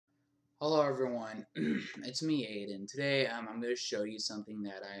Hello everyone, it's me Aiden. Today I'm going to show you something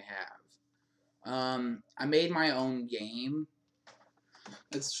that I have. I made my own game.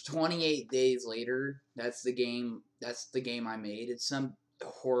 It's 28 days later. That's the game I made. It's some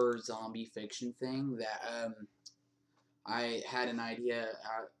horror zombie fiction thing that I had an idea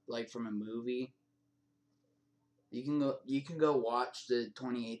like from a movie. You can go watch the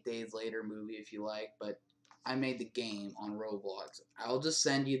 28 days later movie if you like, but I made the game on Roblox. I'll just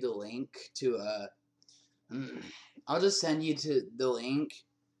send you the link to I'll just send you to the link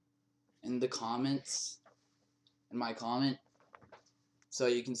in the comments, in my comment, so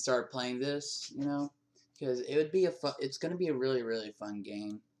you can start playing this, because it would be it's gonna be a really, really fun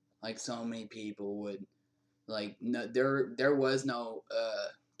game. Like, so many people would, like, no, there was no,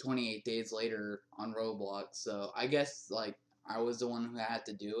 28 days later on Roblox, so I guess, like, I was the one who had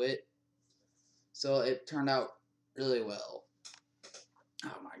to do it, so it turned out really well.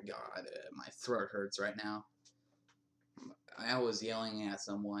 Oh my god, my throat hurts right now. I was yelling at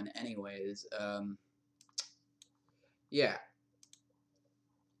someone. Anyways, yeah.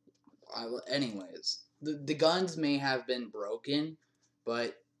 The guns may have been broken,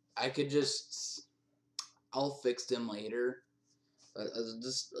 but I'll fix them later.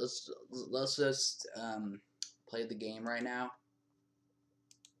 Let's just play the game right now.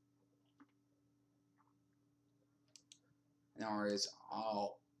 No worries,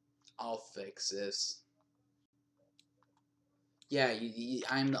 I'll fix this. Yeah,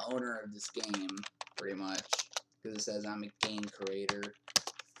 I'm the owner of this game, pretty much, because it says I'm a game creator.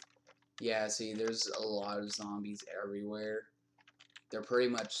 Yeah, see, there's a lot of zombies everywhere. They're pretty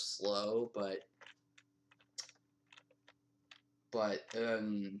much slow, but they're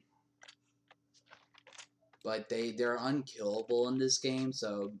unkillable in this game,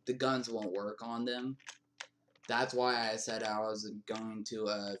 so the guns won't work on them. That's why I said I was going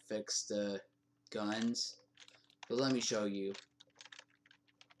to fix the guns. But let me show you.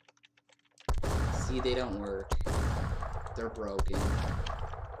 See, they don't work. They're broken.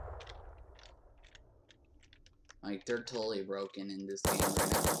 Like, they're totally broken in this game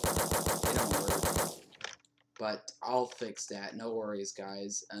right now. They don't work. But I'll fix that. No worries,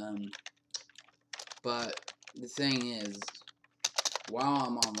 guys. But the thing is, while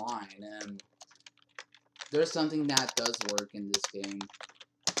I'm online, there's something that does work in this game.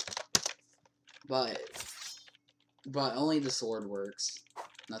 But only the sword works.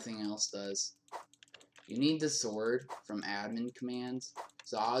 Nothing else does. You need the sword from admin commands.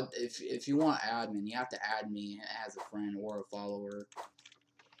 So if you want admin, you have to add me as a friend or a follower.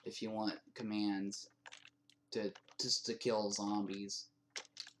 If you want commands to kill zombies.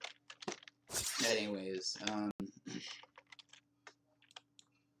 Anyways,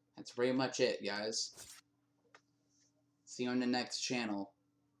 that's pretty much it, guys. See you on the next channel.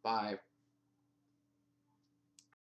 Bye.